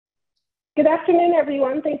Good afternoon,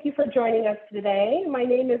 everyone. Thank you for joining us today. My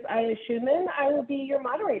name is Aya Schuman. I will be your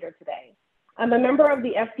moderator today. I'm a member of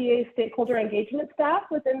the FDA Stakeholder Engagement staff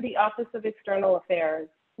within the Office of External Affairs.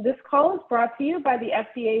 This call is brought to you by the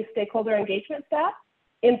FDA Stakeholder Engagement staff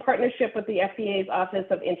in partnership with the FDA's Office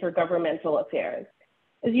of Intergovernmental Affairs.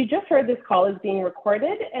 As you just heard, this call is being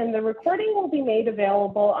recorded, and the recording will be made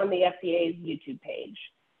available on the FDA's YouTube page.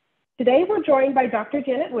 Today, we're joined by Dr.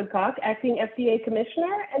 Janet Woodcock, Acting FDA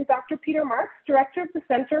Commissioner, and Dr. Peter Marks, Director of the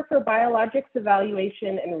Center for Biologics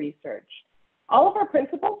Evaluation and Research. All of our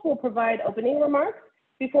principals will provide opening remarks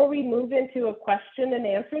before we move into a question and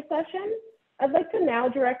answer session. I'd like to now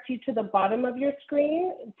direct you to the bottom of your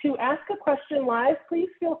screen. To ask a question live, please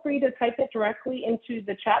feel free to type it directly into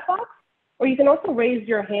the chat box, or you can also raise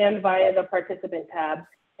your hand via the participant tab,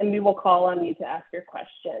 and we will call on you to ask your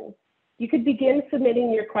question. You could begin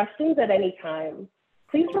submitting your questions at any time.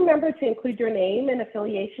 Please remember to include your name and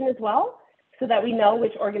affiliation as well, so that we know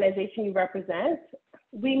which organization you represent.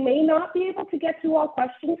 We may not be able to get to all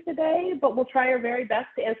questions today, but we'll try our very best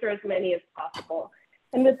to answer as many as possible.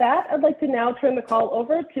 And with that, I'd like to now turn the call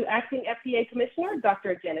over to Acting FDA Commissioner,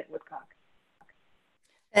 Dr. Janet Woodcock.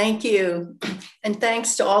 Thank you, and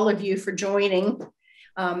thanks to all of you for joining.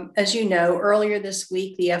 As you know, earlier this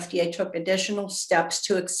week, the FDA took additional steps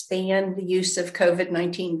to expand the use of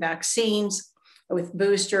COVID-19 vaccines with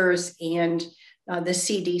boosters, and the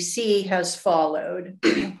CDC has followed.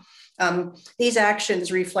 These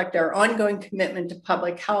actions reflect our ongoing commitment to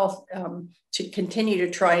public health to continue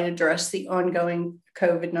to try and address the ongoing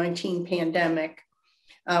COVID-19 pandemic.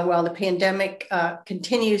 While the pandemic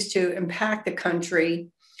continues to impact the country,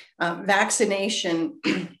 vaccination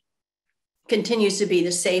continues to be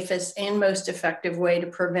the safest and most effective way to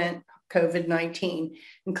prevent COVID-19,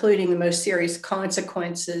 including the most serious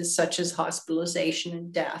consequences such as hospitalization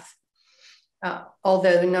and death.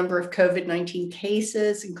 Although the number of COVID-19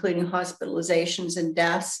 cases, including hospitalizations and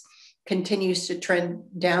deaths, continues to trend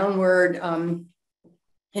downward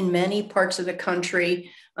in many parts of the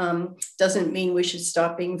country, doesn't mean we should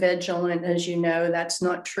stop being vigilant. As you know, that's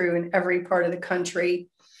not true in every part of the country.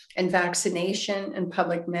 And vaccination and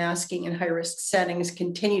public masking in high-risk settings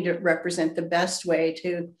continue to represent the best way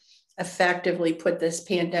to effectively put this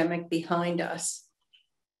pandemic behind us.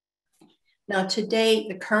 Now, to date,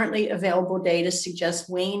 the currently available data suggests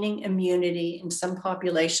waning immunity in some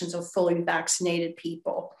populations of fully vaccinated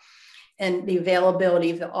people. And the availability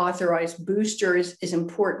of the authorized boosters is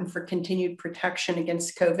important for continued protection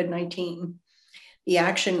against COVID-19. The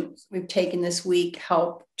actions we've taken this week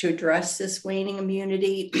help to address this waning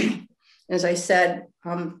immunity. As I said,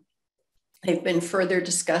 they've been further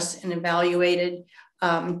discussed and evaluated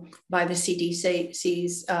by the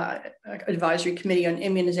CDC's Advisory Committee on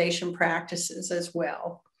Immunization Practices as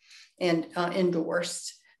well, and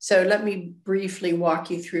endorsed. So let me briefly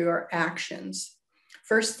walk you through our actions.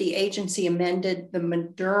 First, the agency amended the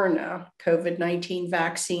Moderna COVID-19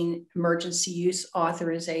 Vaccine Emergency Use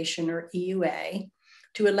Authorization, or EUA,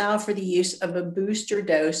 to allow for the use of a booster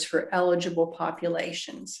dose for eligible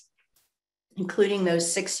populations, including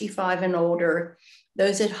those 65 and older,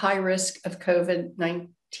 those at high risk of COVID-19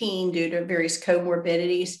 due to various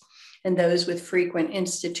comorbidities, and those with frequent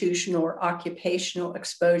institutional or occupational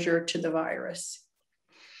exposure to the virus.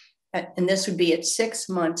 And this would be at 6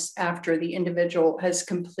 months after the individual has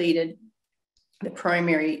completed the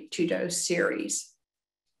primary two-dose series.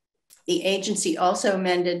 The agency also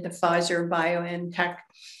amended the Pfizer-BioNTech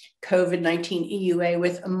COVID-19 EUA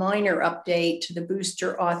with a minor update to the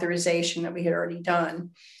booster authorization that we had already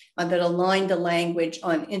done that aligned the language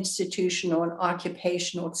on institutional and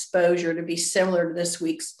occupational exposure to be similar to this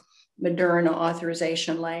week's Moderna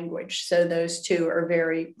authorization language. So those two are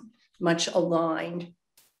very much aligned.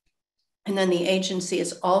 And then the agency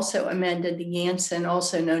has also amended the Janssen,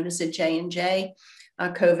 also known as the J&J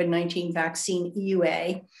COVID-19 vaccine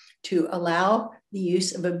EUA, to allow the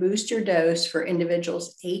use of a booster dose for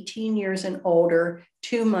individuals 18 years and older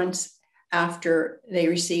 2 months after they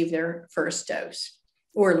receive their first dose,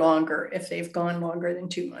 or longer if they've gone longer than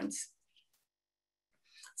 2 months.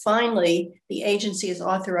 Finally, the agency has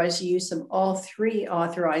authorized the use of all 3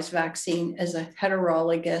 authorized vaccines as a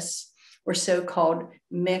heterologous or so-called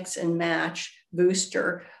mix and match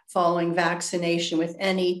booster following vaccination with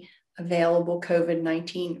any available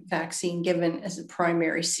COVID-19 vaccine given as a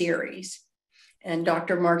primary series. And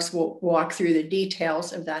Dr. Marks will walk through the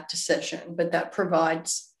details of that decision, but that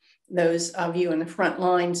provides those of you in the front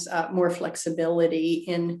lines more flexibility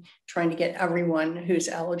in trying to get everyone who's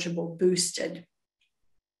eligible boosted.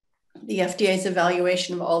 The FDA's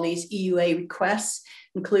evaluation of all these EUA requests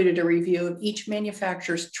included a review of each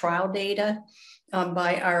manufacturer's trial data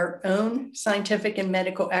by our own scientific and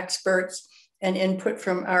medical experts and input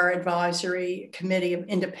from our advisory committee of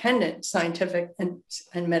independent scientific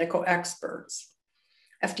and medical experts.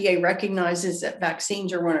 FDA recognizes that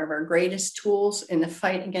vaccines are one of our greatest tools in the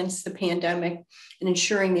fight against the pandemic, and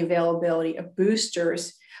ensuring the availability of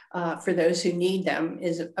boosters for those who need them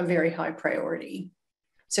is a very high priority.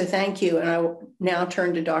 So thank you, and I will now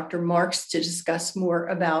turn to Dr. Marks to discuss more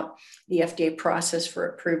about the FDA process for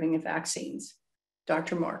approving the vaccines.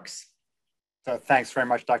 Dr. Marks. So thanks very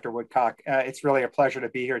much, Dr. Woodcock. It's really a pleasure to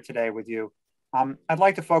be here today with you. I'd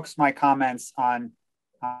like to focus my comments on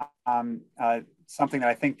something that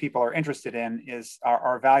I think people are interested in is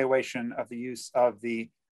our evaluation of the use of the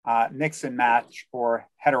mix and match or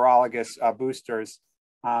heterologous boosters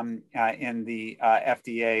in the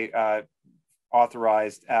FDA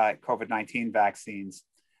authorized COVID-19 vaccines.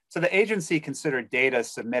 So the agency considered data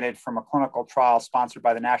submitted from a clinical trial sponsored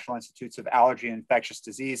by the National Institutes of Allergy and Infectious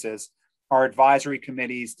Diseases, our advisory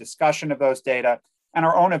committee's discussion of those data, and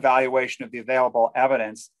our own evaluation of the available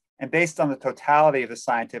evidence. And based on the totality of the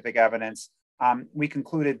scientific evidence, we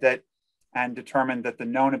concluded that and determined that the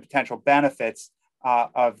known and potential benefits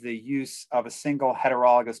of the use of a single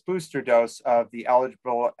heterologous booster dose of the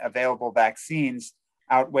available vaccines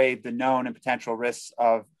outweighed the known and potential risks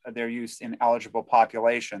of their use in eligible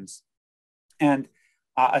populations. And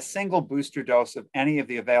a single booster dose of any of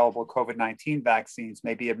the available COVID-19 vaccines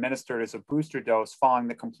may be administered as a booster dose following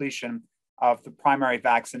the completion of the primary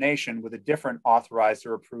vaccination with a different authorized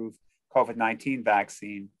or approved COVID-19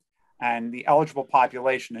 vaccine. And the eligible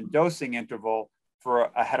population and dosing interval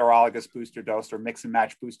for a heterologous booster dose or mix and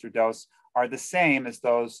match booster dose are the same as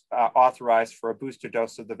those authorized for a booster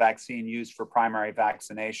dose of the vaccine used for primary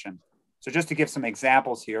vaccination. So just to give some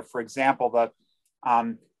examples here, for example, the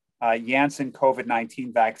Janssen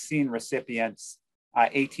COVID-19 vaccine recipients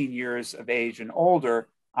 18 years of age and older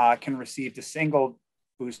can receive the single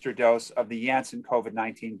booster dose of the Janssen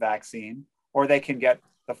COVID-19 vaccine, or they can get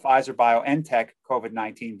the Pfizer-BioNTech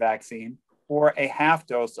COVID-19 vaccine, or a half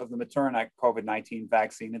dose of the Moderna COVID-19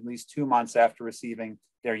 vaccine at least 2 months after receiving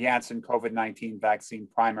their Janssen COVID-19 vaccine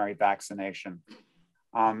primary vaccination.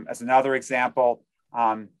 As another example,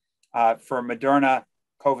 for Moderna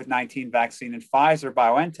COVID-19 vaccine and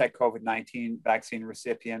Pfizer-BioNTech COVID-19 vaccine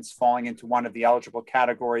recipients falling into one of the eligible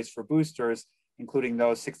categories for boosters, including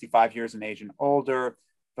those 65 years in age and older,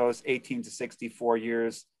 those 18 to 64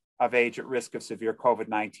 years of age at risk of severe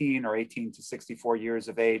COVID-19, or 18 to 64 years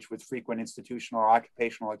of age with frequent institutional or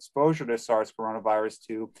occupational exposure to SARS coronavirus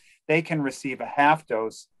 2, they can receive a half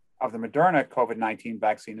dose of the Moderna COVID-19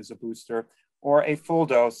 vaccine as a booster, or a full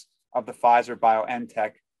dose of the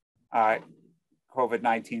Pfizer-BioNTech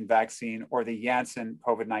COVID-19 vaccine, or the Janssen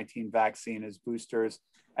COVID-19 vaccine as boosters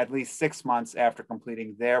at least 6 months after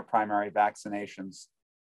completing their primary vaccinations.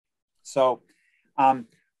 So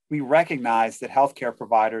we recognize that healthcare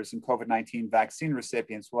providers and COVID-19 vaccine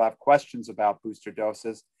recipients will have questions about booster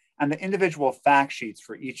doses, and the individual fact sheets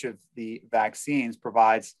for each of the vaccines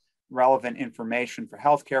provides relevant information for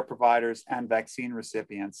healthcare providers and vaccine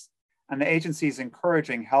recipients. And the agency is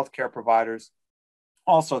encouraging healthcare providers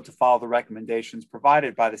also to follow the recommendations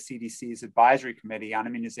provided by the CDC's Advisory Committee on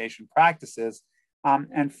Immunization Practices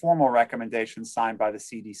and formal recommendations signed by the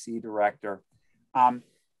CDC director.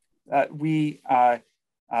 We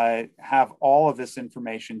have all of this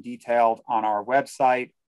information detailed on our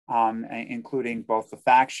website, including both the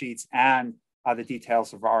fact sheets and the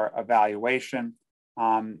details of our evaluation,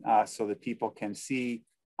 so that people can see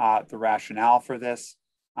the rationale for this.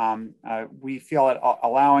 We feel that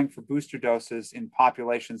allowing for booster doses in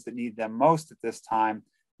populations that need them most at this time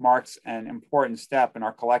marks an important step in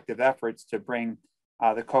our collective efforts to bring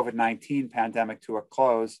the COVID-19 pandemic to a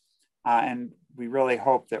close. And we really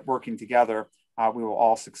hope that working together, we will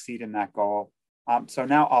all succeed in that goal. So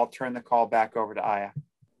now I'll turn the call back over to Aya.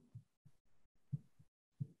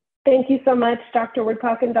 Thank you so much, Dr.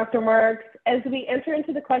 Woodcock and Dr. Marks. As we enter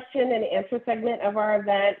into the question and answer segment of our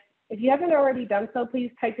event, if you haven't already done so, please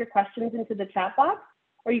type your questions into the chat box,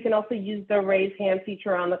 or you can also use the raise hand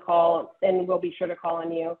feature on the call, and we'll be sure to call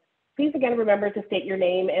on you. Please again, remember to state your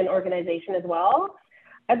name and organization as well.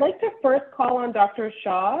 I'd like to first call on Dr.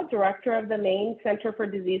 Shaw, Director of the Maine Center for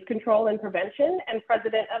Disease Control and Prevention and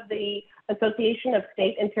President of the Association of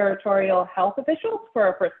State and Territorial Health Officials, for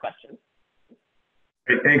our first question.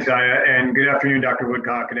 Great, thanks, Aya, and good afternoon, Dr.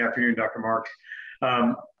 Woodcock. Good afternoon, Dr. Marks.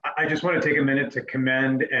 I just want to take a minute to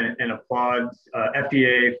commend and applaud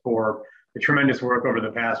FDA for the tremendous work over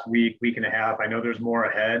the past week and a half. I know there's more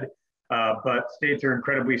ahead, but states are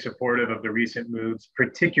incredibly supportive of the recent moves,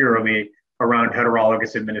 particularly around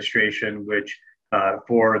heterologous administration, which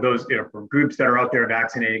for those, for groups that are out there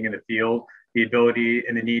vaccinating in the field, the ability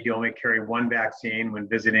and the need to only carry one vaccine when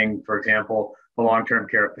visiting, for example, a long-term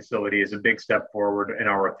care facility is a big step forward in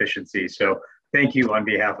our efficiency. So thank you on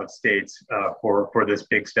behalf of states for this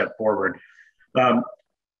big step forward.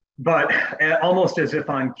 But almost as if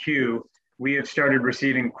on cue, we have started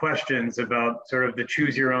receiving questions about sort of the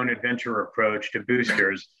choose your own adventure approach to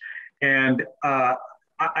boosters. And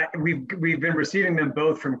we've been receiving them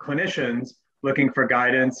both from clinicians looking for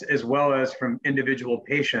guidance, as well as from individual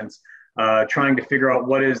patients trying to figure out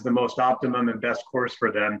what is the most optimum and best course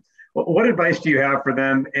for them. What advice do you have for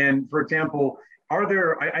them? And for example, I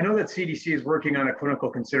know that CDC is working on a clinical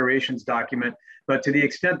considerations document, but to the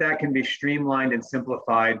extent that can be streamlined and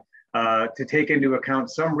simplified to take into account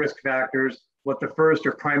some risk factors, what the first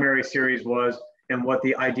or primary series was, and what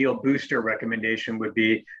the ideal booster recommendation would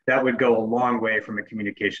be, that would go a long way from a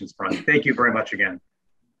communications front. Thank you very much again.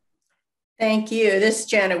 Thank you. This is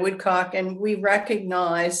Janet Woodcock, and we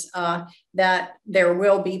recognize that there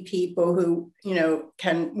will be people who,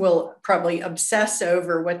 will probably obsess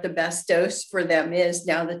over what the best dose for them is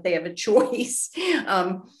now that they have a choice.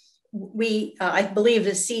 I believe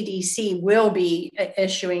the CDC will be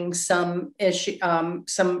issuing some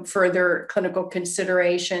further clinical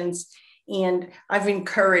considerations, and I've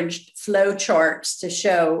encouraged flow charts to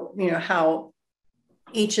show, how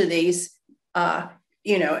each of these,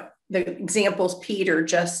 the examples Peter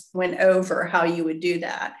just went over, how you would do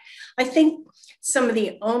that. I think some of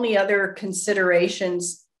the only other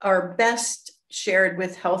considerations are best shared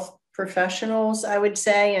with health professionals, I would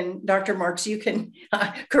say. And Dr. Marks, you can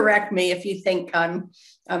correct me if you think I'm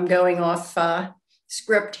going off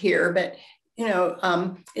script here. But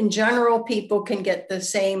in general, people can get the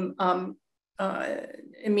same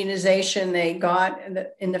immunization they got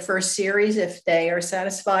in the first series if they are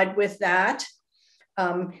satisfied with that.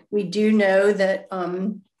 We do know that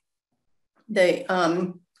the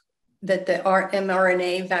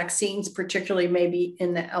mRNA vaccines, particularly maybe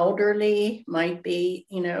in the elderly, might be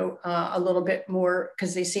a little bit more,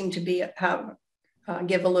 because they seem to be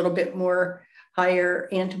give a little bit more higher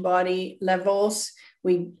antibody levels.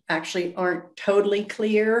 We actually aren't totally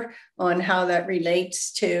clear on how that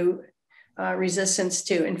relates to resistance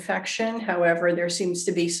to infection. However, there seems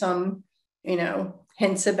to be some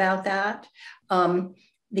hints about that.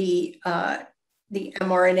 The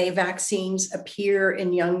mRNA vaccines appear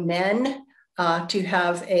in young men to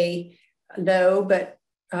have a low but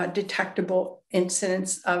detectable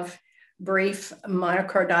incidence of brief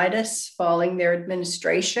myocarditis following their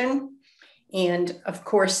administration. And of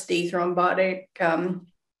course, the thrombotic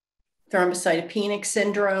thrombocytopenic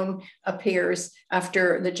syndrome appears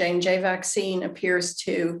after the J&J vaccine appears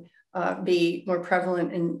to be more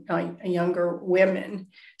prevalent in younger women.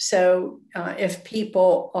 So if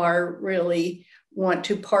people are really want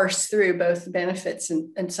to parse through both the benefits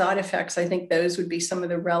and side effects, I think those would be some of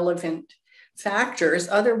the relevant factors.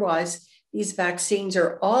 Otherwise, these vaccines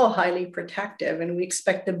are all highly protective, and we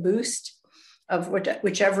expect the boost of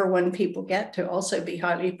whichever one people get to also be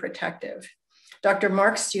highly protective. Dr.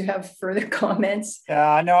 Marks, do you have further comments?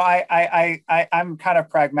 No, I'm kind of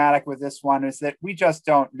pragmatic with this one, is that we just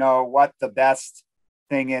don't know what the best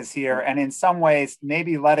thing is here. And in some ways,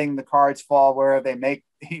 maybe letting the cards fall whereas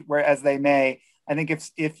they may. I think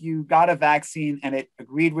if you got a vaccine and it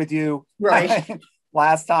agreed with you right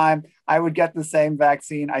last time, I would get the same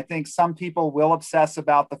vaccine. I think some people will obsess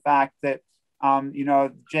about the fact that,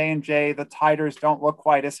 J&J, the titers don't look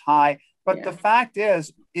quite as high. But the fact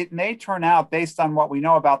is, it may turn out, based on what we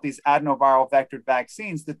know about these adenoviral vectored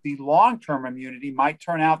vaccines, that the long-term immunity might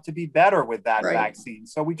turn out to be better with that vaccine.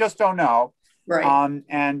 So we just don't know. Right.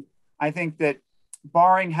 And I think that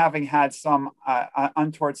barring having had some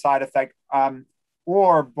untoward side effect,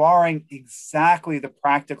 or barring exactly the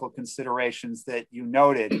practical considerations that you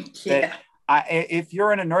noted, that if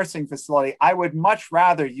you're in a nursing facility, I would much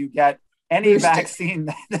rather you get any vaccine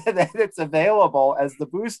that's available as the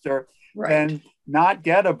booster than not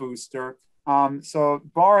get a booster. So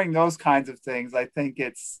barring those kinds of things, I think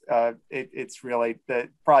it's really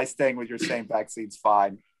probably staying with your same vaccine's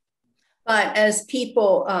fine. But as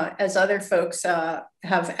people, as other folks have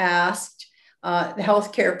asked, the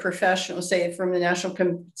healthcare professionals, say from the National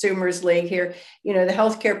Consumers League here, the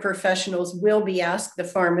healthcare professionals will be asked, the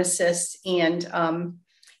pharmacists and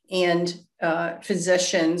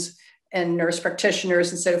physicians and nurse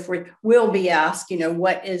practitioners and so forth will be asked,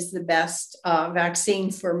 what is the best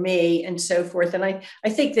vaccine for me and so forth. And I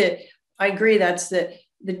think that I agree that's the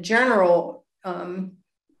general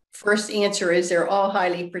first answer is they're all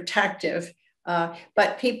highly protective.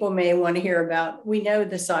 But people may want to hear about, we know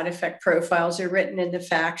the side effect profiles are written in the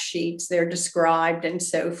fact sheets, they're described and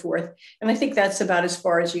so forth. And I think that's about as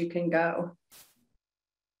far as you can go.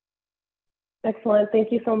 Excellent,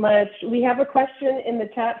 thank you so much. We have a question in the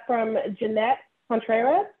chat from Jeanette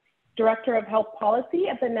Contreras, Director of Health Policy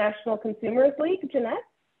at the National Consumers League. Jeanette?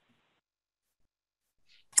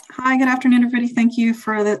 Hi, good afternoon, everybody. Thank you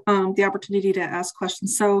for the opportunity to ask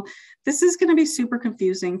questions. So this is going to be super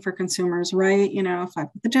confusing for consumers, right? You know, if I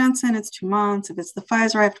put the Janssen, it's 2 months. If it's the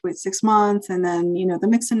Pfizer, I have to wait 6 months. And then, you know, the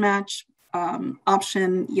mix and match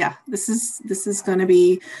option. Yeah, this is going to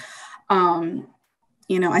be,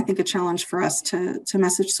 you know, I think a challenge for us to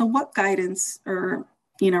message. So what guidance or,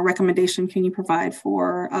 you know, recommendation can you provide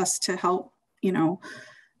for us to help, you know,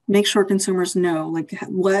 make sure consumers know, like,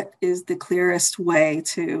 what is the clearest way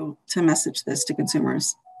to message this to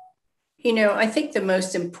consumers? You know, I think the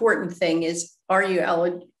most important thing is, are you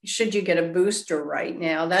eligible? Should you get a booster right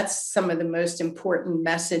now? That's some of the most important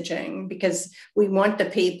messaging, because we want the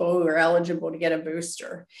people who are eligible to get a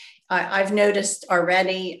booster. I've noticed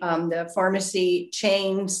already the pharmacy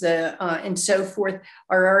chains and so forth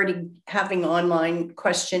are already having online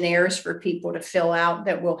questionnaires for people to fill out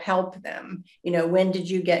that will help them. You know, when did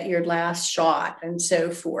you get your last shot and so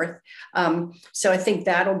forth. So I think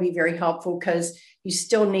that'll be very helpful, because you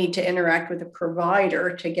still need to interact with a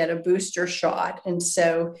provider to get a booster shot. And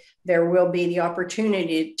so there will be the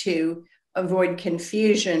opportunity to avoid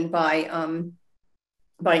confusion by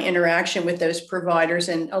interaction with those providers.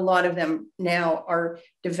 And a lot of them now are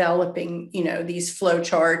developing, you know, these flow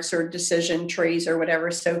charts or decision trees or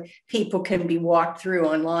whatever, so people can be walked through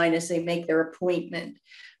online as they make their appointment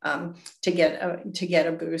to get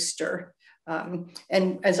a booster.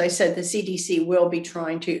 And as I said, the CDC will be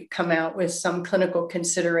trying to come out with some clinical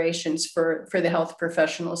considerations for the health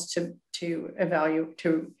professionals to evaluate,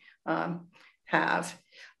 to have.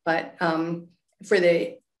 But for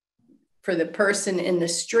the person in the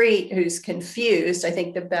street who's confused, I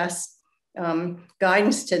think the best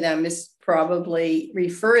guidance to them is probably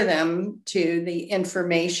refer them to the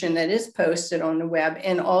information that is posted on the web,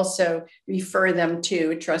 and also refer them to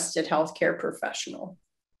a trusted healthcare professional.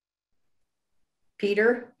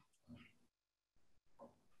 Peter?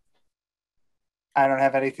 I don't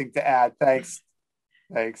have anything to add. Thanks.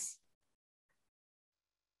 Thanks.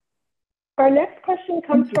 Our next question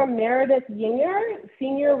comes from Meredith Yinger,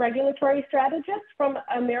 Senior Regulatory Strategist from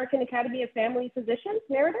American Academy of Family Physicians.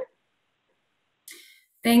 Meredith?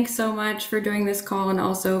 Thanks so much for doing this call, and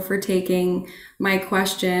also for taking my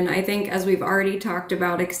question. I think, as we've already talked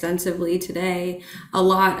about extensively today, a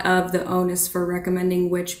lot of the onus for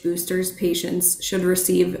recommending which boosters patients should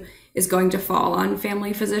receive is going to fall on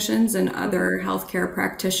family physicians and other healthcare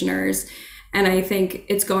practitioners. And I think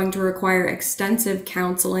it's going to require extensive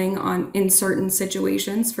counseling in certain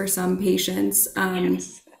situations for some patients,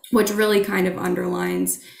 which really kind of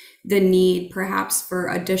underlines the need perhaps for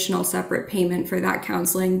additional separate payment for that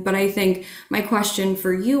counseling. But I think my question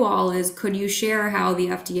for you all is, could you share how the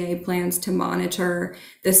FDA plans to monitor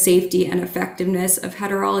the safety and effectiveness of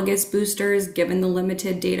heterologous boosters, given the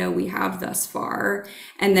limited data we have thus far,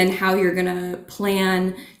 and then how you're going to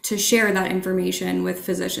plan to share that information with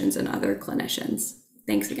physicians and other clinicians?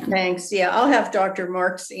 Thanks again. Thanks. Yeah, I'll have Dr.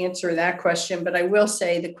 Marks answer that question, but I will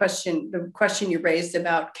say the question you raised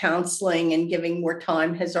about counseling and giving more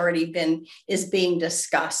time is being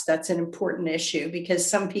discussed. That's an important issue, because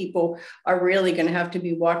some people are really going to have to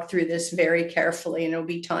be walked through this very carefully, and it'll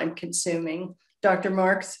be time consuming. Dr.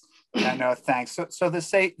 Marks? Yeah, no, thanks. So the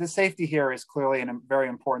safety here is clearly a very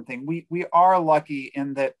important thing. We are lucky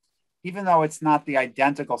in that, even though it's not the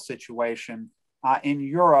identical situation, in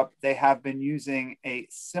Europe, they have been using a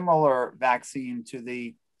similar vaccine to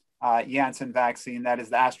the Janssen vaccine, that is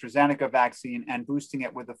the AstraZeneca vaccine, and boosting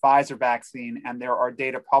it with the Pfizer vaccine. And there are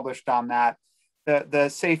data published on that. The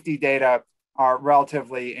safety data are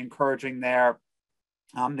relatively encouraging there.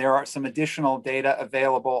 There are some additional data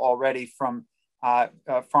available already from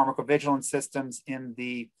pharmacovigilance systems in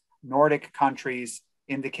the Nordic countries,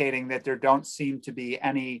 indicating that there don't seem to be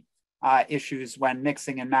any issues when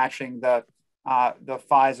mixing and matching the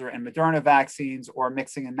Pfizer and Moderna vaccines, or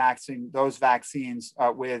mixing and matching those vaccines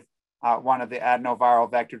with one of the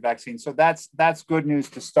adenoviral vector vaccines. So that's good news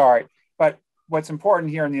to start. But what's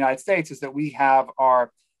important here in the United States is that we have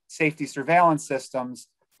our safety surveillance systems,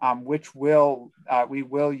 which we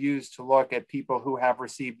will use to look at people who have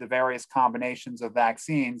received the various combinations of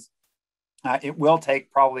vaccines. It will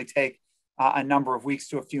probably take a number of weeks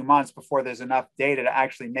to a few months before there's enough data to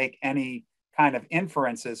actually make any kind of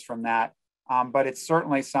inferences from that. But it's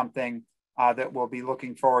certainly something that we'll be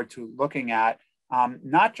looking forward to looking at.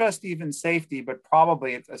 not just even safety, but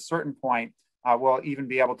probably at a certain point, we'll even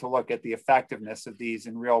be able to look at the effectiveness of these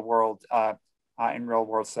in real world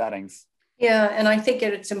settings. Yeah, and I think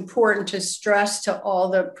it's important to stress to all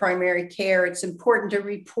the primary care, it's important to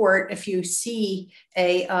report if you see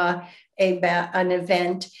an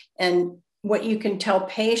event. And what you can tell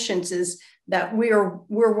patients is that we're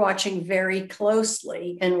watching very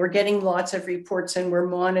closely, and we're getting lots of reports, and we're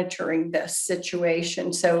monitoring this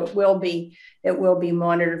situation. So it will be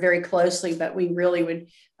monitored very closely, but we really would,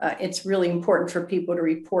 it's really important for people to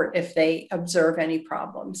report if they observe any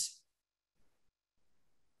problems.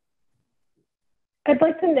 I'd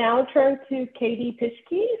like to now turn to Katie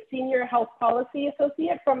Pischke, Senior Health Policy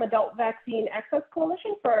Associate from Adult Vaccine Access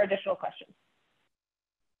Coalition, for additional questions.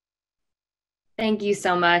 Thank you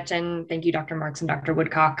so much. And thank you, Dr. Marks and Dr.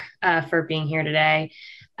 Woodcock, for being here today.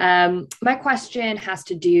 My question has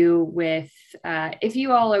to do with if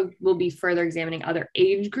you all will be further examining other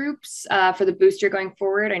age groups for the booster going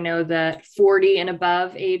forward. I know the 40 and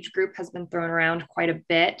above age group has been thrown around quite a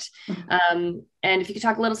bit. And if you could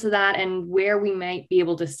talk a little to that and where we might be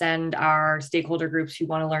able to send our stakeholder groups who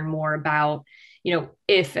want to learn more about,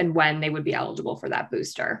 if and when they would be eligible for that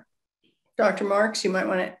booster. Dr. Marks, you might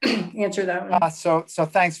want to answer that one. So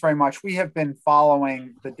thanks very much. We have been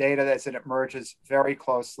following the data as it emerges very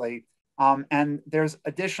closely. And there's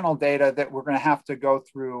additional data that we're going to have to go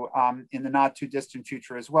through in the not too distant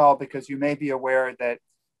future as well, because you may be aware that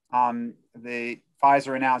the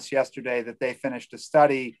Pfizer announced yesterday that they finished a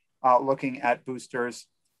study looking at boosters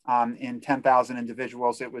in 10,000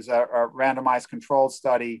 individuals. It was a randomized controlled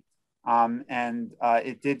study. And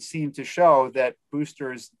it did seem to show that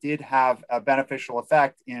boosters did have a beneficial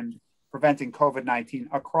effect in preventing COVID-19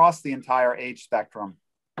 across the entire age spectrum.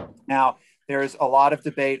 Now, there's a lot of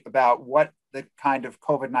debate about what the kind of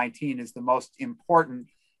COVID-19 is the most important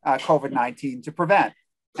COVID-19 to prevent.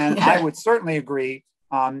 And I would certainly agree,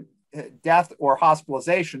 death or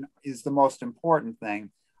hospitalization is the most important thing.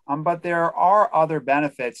 But there are other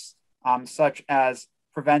benefits, such as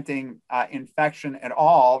preventing infection at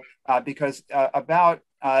all, because about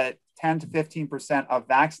 10 to 15% of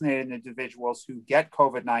vaccinated individuals who get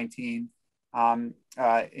COVID-19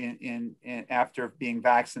 after being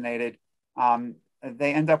vaccinated,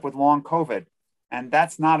 they end up with long COVID. And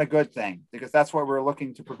that's not a good thing, because that's what we're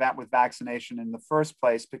looking to prevent with vaccination in the first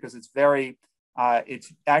place, because it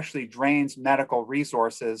actually drains medical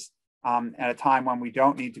resources at a time when we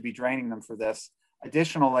don't need to be draining them for this.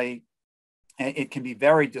 Additionally, it can be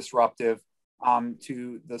very disruptive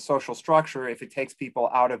to the social structure if it takes people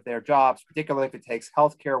out of their jobs, particularly if it takes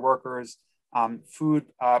healthcare workers, food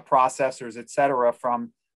processors, et cetera,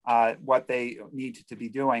 from what they need to be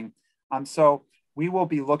doing. So we will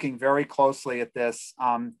be looking very closely at this.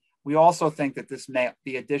 We also think that this may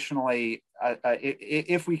be additionally,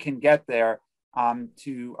 if we can get there,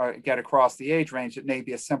 to get across the age range, it may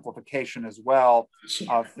be a simplification as well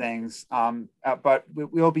of things, but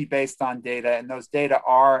it will be based on data, and those data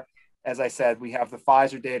are, as I said, we have the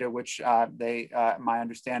Pfizer data, which my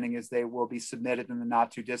understanding is they will be submitted in the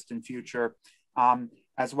not too distant future,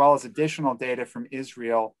 as well as additional data from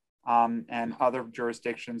Israel and other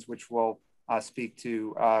jurisdictions, which will speak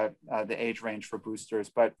to the age range for boosters.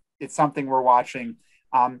 But it's something we're watching.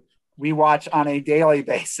 We watch on a daily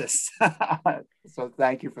basis. So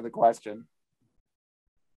thank you for the question.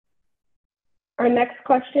 Our next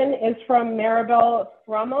question is from Maribel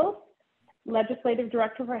Ramos, Legislative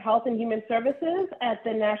Director for Health and Human Services at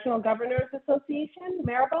the National Governors Association.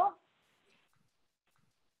 Maribel?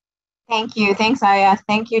 Thank you. Thanks, Aya.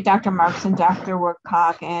 Thank you, Dr. Marks and Dr.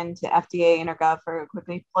 Woodcock and to FDA Intergov for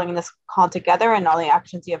quickly pulling this call together and all the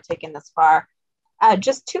actions you have taken thus far.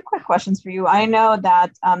 Just two quick questions for you. I know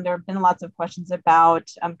that there have been lots of questions about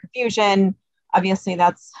confusion. Obviously,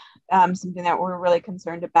 that's something that we're really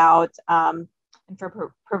concerned about, and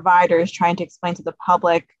for providers trying to explain to the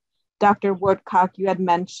public. Dr. Woodcock, you had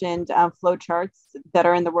mentioned flowcharts that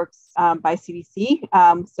are in the works by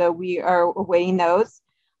CDC. So we are awaiting those.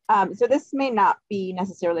 So this may not be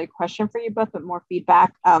necessarily a question for you both, but more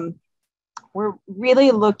feedback. We're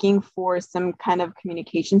really looking for some kind of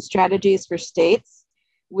communication strategies for states,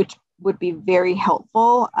 which would be very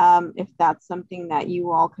helpful. If that's something that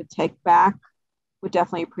you all could take back, would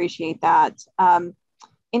definitely appreciate that.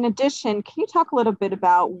 In addition, can you talk a little bit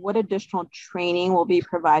about what additional training will be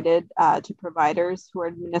provided to providers who are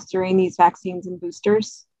administering these vaccines and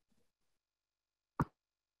boosters?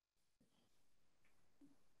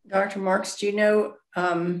 Dr. Marks, do you know?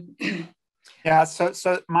 Yeah, so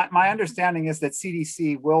my understanding is that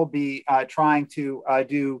CDC will be trying to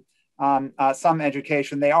do some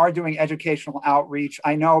education. They are doing educational outreach.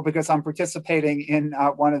 I know because I'm participating in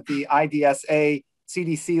one of the IDSA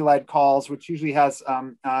CDC-led calls, which usually has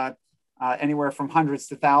anywhere from hundreds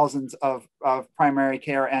to thousands of primary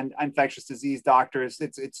care and infectious disease doctors.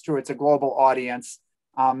 It's true, it's a global audience.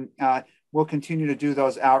 We'll continue to do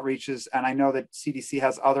those outreaches. And I know that CDC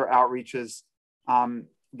has other outreaches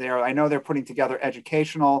there. I know they're putting together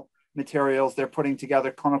educational materials. They're putting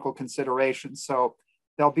together clinical considerations. So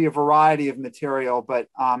there'll be a variety of material, but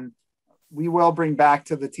we will bring back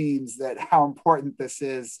to the teams that how important this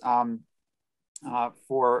is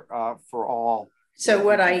for all. So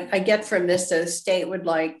what I get from this is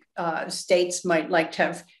states might like to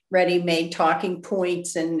have ready-made talking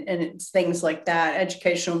points and things like that,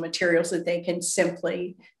 educational materials that they can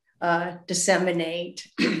simply disseminate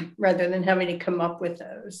rather than having to come up with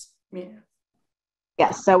those. Yeah.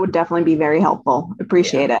 Yes, that would definitely be very helpful.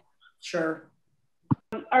 Appreciate it. Sure.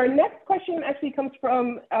 Our next question actually comes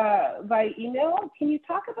from via email. Can you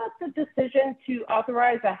talk about the decision to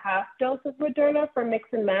authorize a half dose of Moderna for mix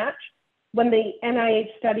and match when the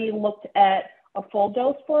NIH study looked at a full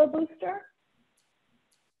dose for a booster?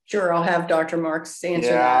 Sure, I'll have Dr. Marks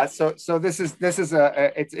answer that. So this is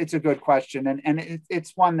it's a good question, and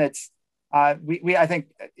it's one that's I think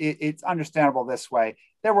it's understandable this way.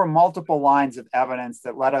 There were multiple lines of evidence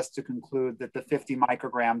that led us to conclude that the 50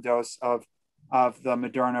 microgram dose of the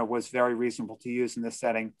Moderna was very reasonable to use in this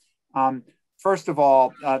setting. First of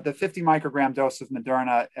all, the 50 microgram dose of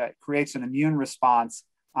Moderna creates an immune response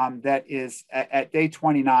that is at day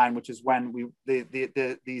 29, which is when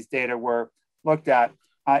these data were looked at.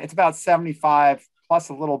 It's about 75 plus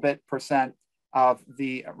a little bit % of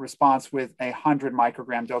the response with 100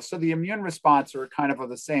 microgram dose. So the immune response are kind of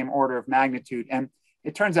the same order of magnitude. And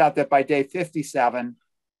it turns out that by day 57,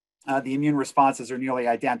 the immune responses are nearly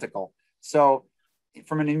identical. So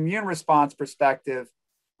from an immune response perspective,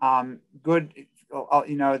 good,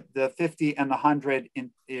 the 50 and the 100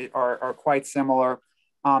 are quite similar.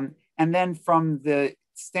 And then from the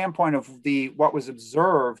standpoint of what was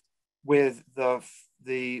observed with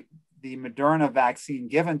the Moderna vaccine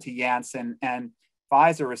given to Janssen and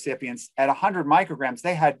Pfizer recipients at 100 micrograms,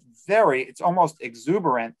 they had it's almost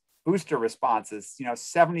exuberant booster responses,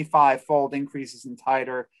 75-fold increases in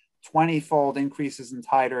titer, 20-fold increases in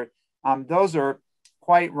titer. Those are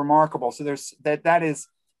quite remarkable. So that is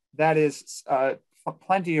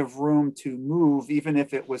plenty of room to move, even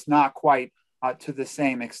if it was not quite to the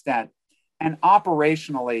same extent. And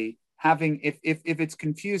operationally, if it's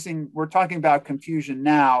confusing, we're talking about confusion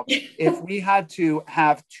now. If we had to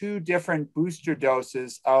have two different booster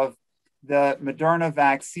doses of the Moderna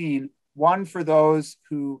vaccine, one for those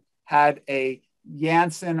who had a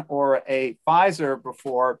Janssen or a Pfizer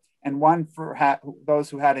before, and one for those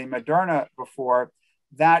who had a Moderna before,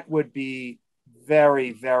 that would be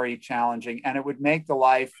very, very challenging. And it would make the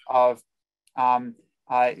life of,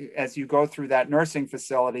 as you go through that nursing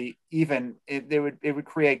facility, it would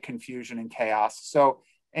create confusion and chaos. So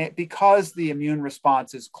because the immune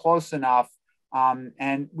response is close enough,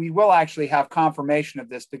 and we will actually have confirmation of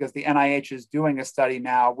this because the NIH is doing a study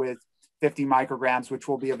now with 50 micrograms, which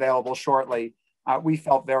will be available shortly. We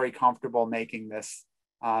felt very comfortable making this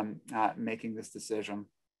decision.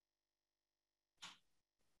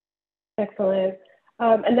 Excellent.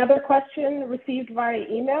 Another question received via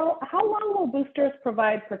email. How long will boosters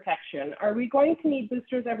provide protection? Are we going to need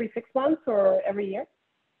boosters every 6 months or every year?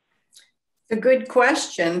 It's a good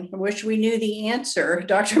question. I wish we knew the answer.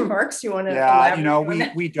 Dr. Marks, you want to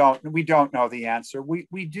elaborate? We don't know the answer.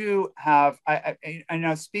 We do have, I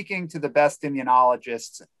know, speaking to the best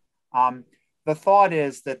immunologists, the thought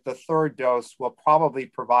is that the third dose will probably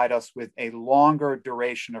provide us with a longer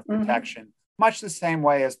duration of protection, much the same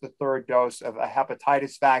way as the third dose of a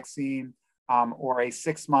hepatitis vaccine or a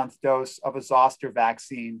 6-month dose of a zoster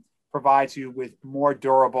vaccine provides you with more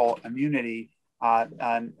durable immunity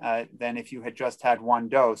than if you had just had one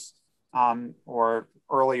dose or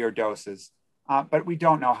earlier doses. But we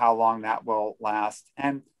don't know how long that will last.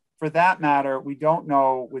 And for that matter, we don't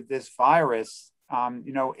know with this virus,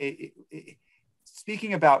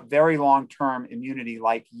 speaking about very long-term immunity,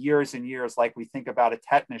 like years and years, like we think about a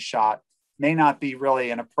tetanus shot, may not be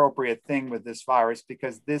really an appropriate thing with this virus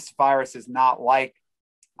because this virus is not like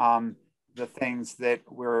the things that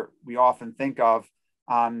we often think of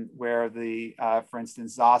where for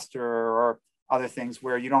instance, zoster or other things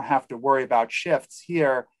where you don't have to worry about shifts.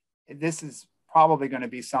 Here, this is probably going to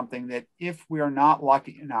be something that if we are not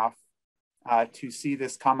lucky enough to see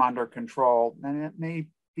this come under control, then it may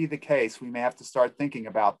be the case. We may have to start thinking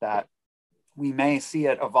about that. We may see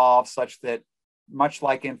it evolve such that much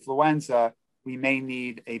like influenza, we may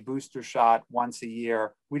need a booster shot once a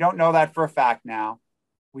year. We don't know that for a fact now.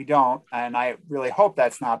 We don't, and I really hope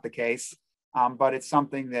that's not the case, but it's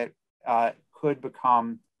something that could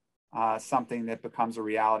become something that becomes a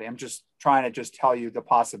reality. I'm just trying to just tell you the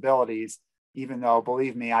possibilities, even though,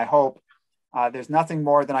 believe me, I hope there's nothing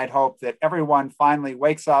more than I'd hope that everyone finally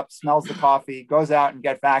wakes up, smells the coffee, goes out and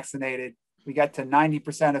get vaccinated. We get to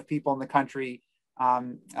 90% of people in the country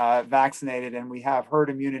vaccinated, and we have herd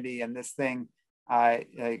immunity, and this thing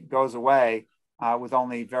goes away with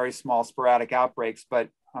only very small sporadic outbreaks. But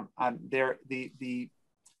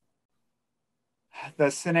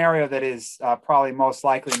the scenario that is probably most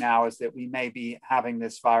likely now is that we may be having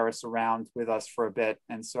this virus around with us for a bit.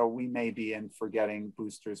 And so we may be in for getting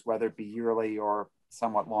boosters, whether it be yearly or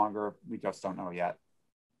somewhat longer. We just don't know yet.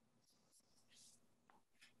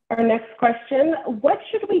 Our next question, what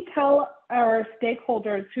should we tell our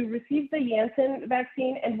stakeholders who receive the Janssen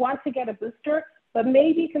vaccine and want to get a booster, but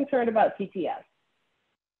may be concerned about TTS?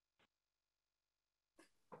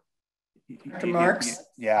 Dr. Marks?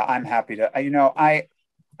 Yeah, I'm happy to.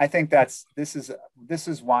 I think this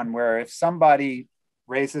is one where if somebody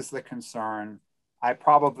raises the concern, I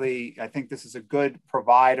think this is a good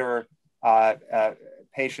provider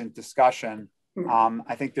patient discussion.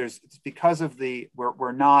 I think it's because of we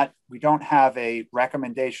don't have a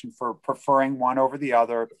recommendation for preferring one over the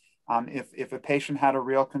other. If a patient had a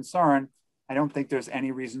real concern, I don't think there's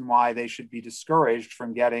any reason why they should be discouraged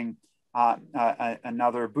from getting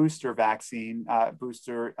another booster vaccine, at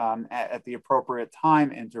the appropriate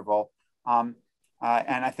time interval. And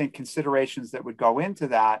I think considerations that would go into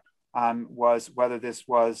that was whether this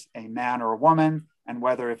was a man or a woman, and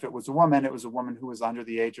whether if it was a woman, it was a woman who was under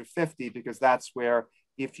the age of 50, because that's where,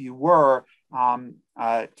 if you were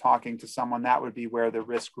talking to someone, that would be where the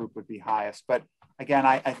risk group would be highest. But again,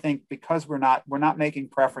 I think because we're not making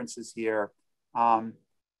preferences here,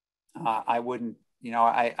 I wouldn't,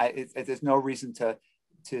 there's no reason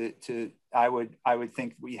I would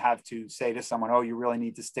think we have to say to someone, oh, you really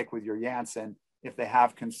need to stick with your Janssen. If they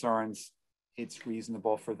have concerns, it's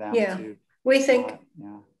reasonable for them to. We think,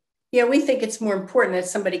 we think it's more important that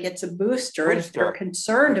somebody gets a booster. If they're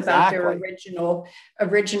concerned about their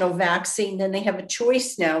original vaccine, then they have a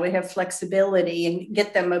choice now. We have flexibility, and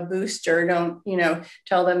get them a booster. Don't,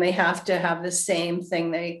 tell them they have to have the same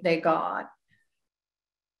thing they got.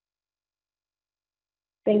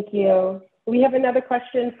 Thank you. We have another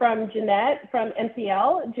question from Jeanette from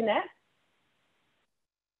NCL. Jeanette?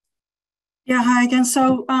 Yeah, hi again.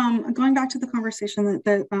 So going back to the conversation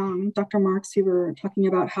that Dr. Marks, you were talking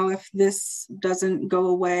about how if this doesn't go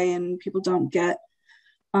away and people don't get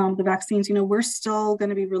the vaccines, we're still going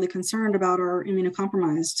to be really concerned about our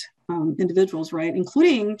immunocompromised individuals, right?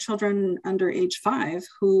 Including children under age 5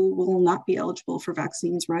 who will not be eligible for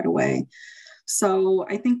vaccines right away. So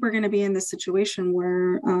I think we're going to be in this situation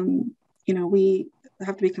where, we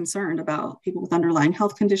have to be concerned about people with underlying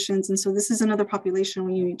health conditions. And so this is another population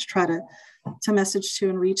we need to try to message to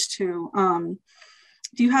and reach to.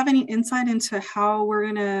 Do you have any insight into how we're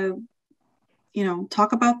going to,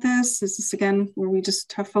 talk about this? Is this, again, where we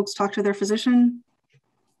just have folks talk to their physician?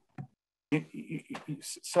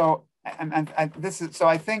 So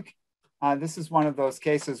I think this is one of those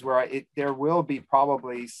cases where there will be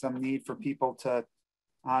probably some need for people to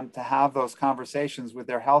have those conversations with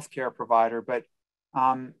their healthcare provider. But,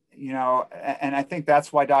 and I think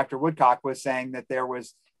that's why Dr. Woodcock was saying that there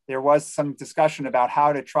was some discussion about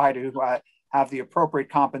how to try to have the appropriate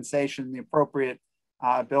compensation, the appropriate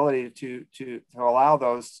ability to allow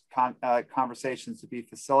those conversations to be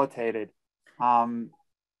facilitated. Can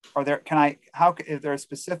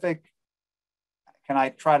I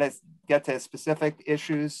try to get to specific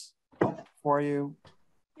issues for you?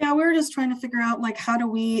 Yeah, we're just trying to figure out, how do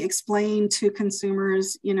we explain to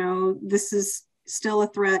consumers, this is still a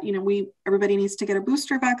threat. Everybody needs to get a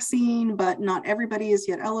booster vaccine, but not everybody is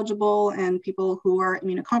yet eligible. And people who are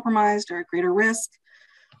immunocompromised are at greater risk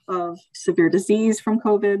of severe disease from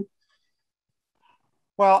COVID.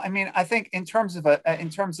 Well, I think in terms of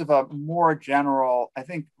a more general, I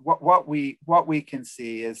think what we can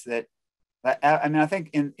see is that, I think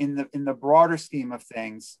in the broader scheme of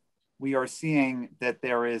things, we are seeing that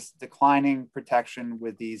there is declining protection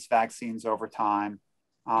with these vaccines over time,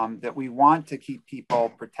 that we want to keep people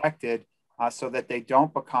protected so that they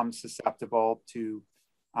don't become susceptible to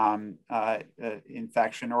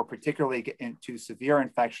infection, or particularly get into severe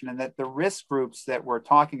infection, and that the risk groups that we're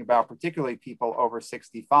talking about, particularly people over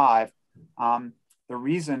 65, the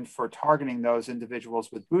reason for targeting those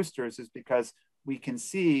individuals with boosters is because we can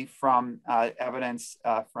see from evidence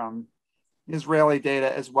from Israeli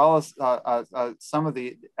data, as well as some of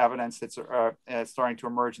the evidence that's starting to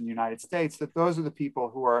emerge in the United States, that those are the people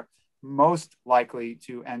who are most likely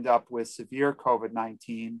to end up with severe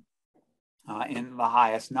COVID-19 in the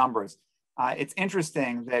highest numbers. It's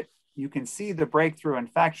interesting that you can see the breakthrough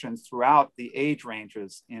infections throughout the age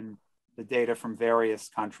ranges in the data from various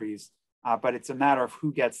countries, but it's a matter of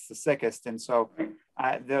who gets the sickest. And so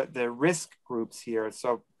the risk groups here,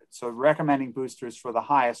 so recommending boosters for the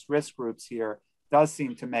highest risk groups here does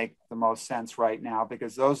seem to make the most sense right now,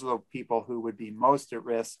 because those are the people who would be most at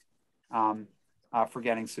risk for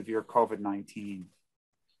getting severe COVID-19.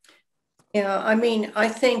 Yeah, I mean, I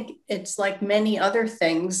think it's like many other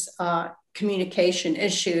things, communication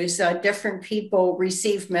issues. Different people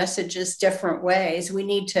receive messages different ways. We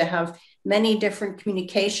need to have many different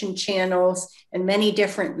communication channels and many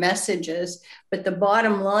different messages. But the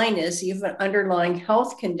bottom line is, you have an underlying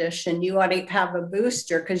health condition, you ought to have a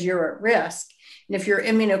booster because you're at risk. And if you're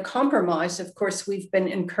immunocompromised, of course, we've been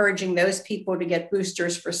encouraging those people to get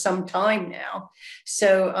boosters for some time now.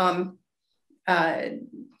 So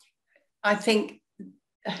I think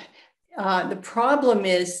the problem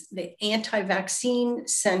is the anti-vaccine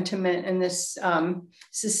sentiment and this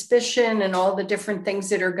suspicion and all the different things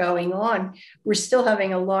that are going on. We're still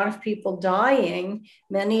having a lot of people dying.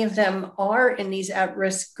 Many of them are in these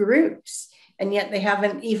at-risk groups, and yet they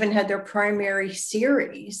haven't even had their primary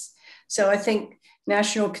series. So I think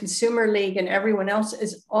National Consumer League and everyone else,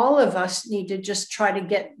 is all of us need to just try to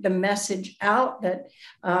get the message out that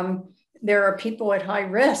there are people at high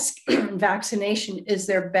risk. Vaccination is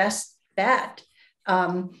their best bet.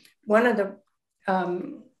 One of the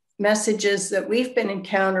messages that we've been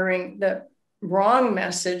encountering, the wrong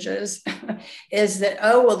messages, is that,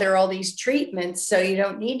 oh, well, there are all these treatments, so you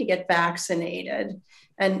don't need to get vaccinated.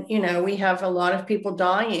 And, you know, we have a lot of people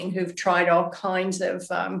dying who've tried all kinds of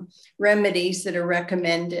remedies that are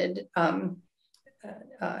recommended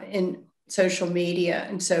in social media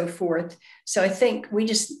and so forth. So I think we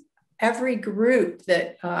just, every group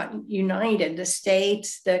that united, the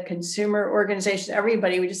states, the consumer organizations,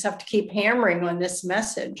 everybody, we just have to keep hammering on this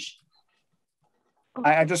message.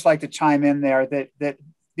 I'd just like to chime in there that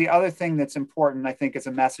the other thing that's important, I think, as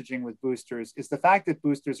a messaging with boosters is the fact that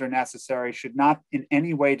boosters are necessary should not in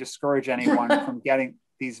any way discourage anyone from getting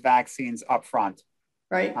these vaccines up front.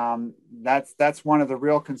 Right. That's one of the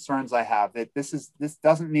real concerns I have, that this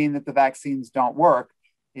doesn't mean that the vaccines don't work.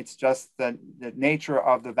 It's just the nature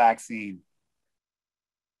of the vaccine.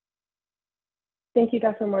 Thank you,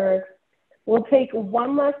 Dr. Marks. We'll take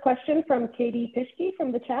one last question from Katie Pischke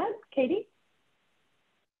from the chat. Katie?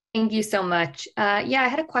 Thank you so much. Yeah, I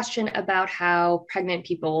had a question about how pregnant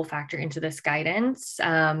people will factor into this guidance.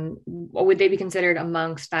 Would they be considered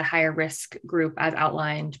amongst that higher risk group as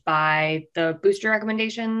outlined by the booster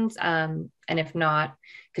recommendations? And if not,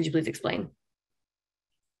 could you please explain?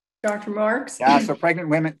 Dr. Marks? Yeah, so pregnant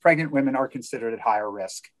women are considered at higher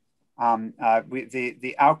risk.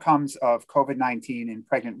 The outcomes of COVID-19 in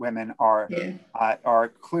pregnant women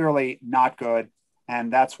are clearly not good.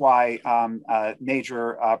 And that's why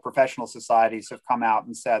major professional societies have come out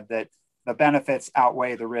and said that the benefits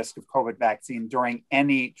outweigh the risk of COVID vaccine during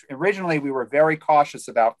any, originally we were very cautious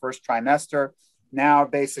about first trimester. Now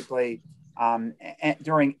basically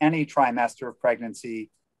during any trimester of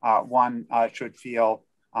pregnancy, one should feel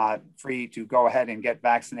free to go ahead and get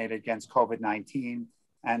vaccinated against COVID-19.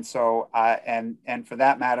 And so, and for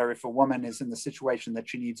that matter, if a woman is in the situation that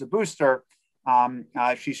she needs a booster,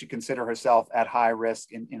 she should consider herself at high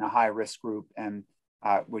risk in a high risk group and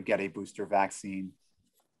would get a booster vaccine.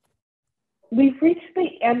 We've reached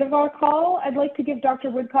the end of our call. I'd like to give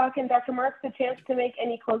Dr. Woodcock and Dr. Marks a chance to make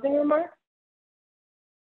any closing remarks.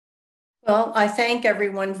 Well, I thank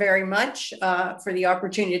everyone very much for the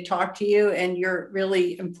opportunity to talk to you and your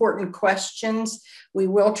really important questions. We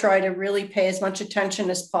will try to really pay as much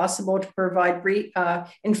attention as possible to provide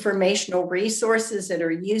informational resources that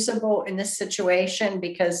are usable in this situation,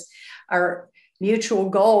 because our mutual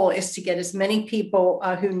goal is to get as many people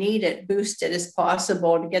who need it boosted as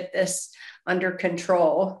possible to get this under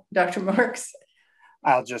control. Dr. Marks?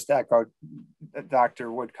 I'll just echo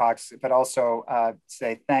Dr. Woodcock's, but also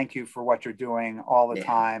say thank you for what you're doing all the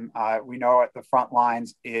time. We know at the front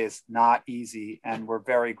lines is not easy, and we're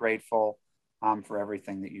very grateful for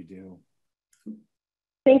everything that you do.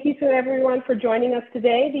 Thank you to everyone for joining us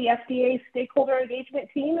today. The FDA Stakeholder Engagement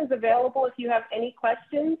Team is available if you have any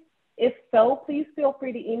questions. If so, please feel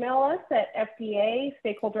free to email us at FDA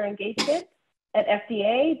Stakeholder Engagement at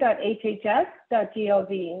fda.hhs.gov.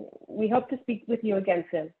 We hope to speak with you again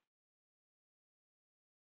soon.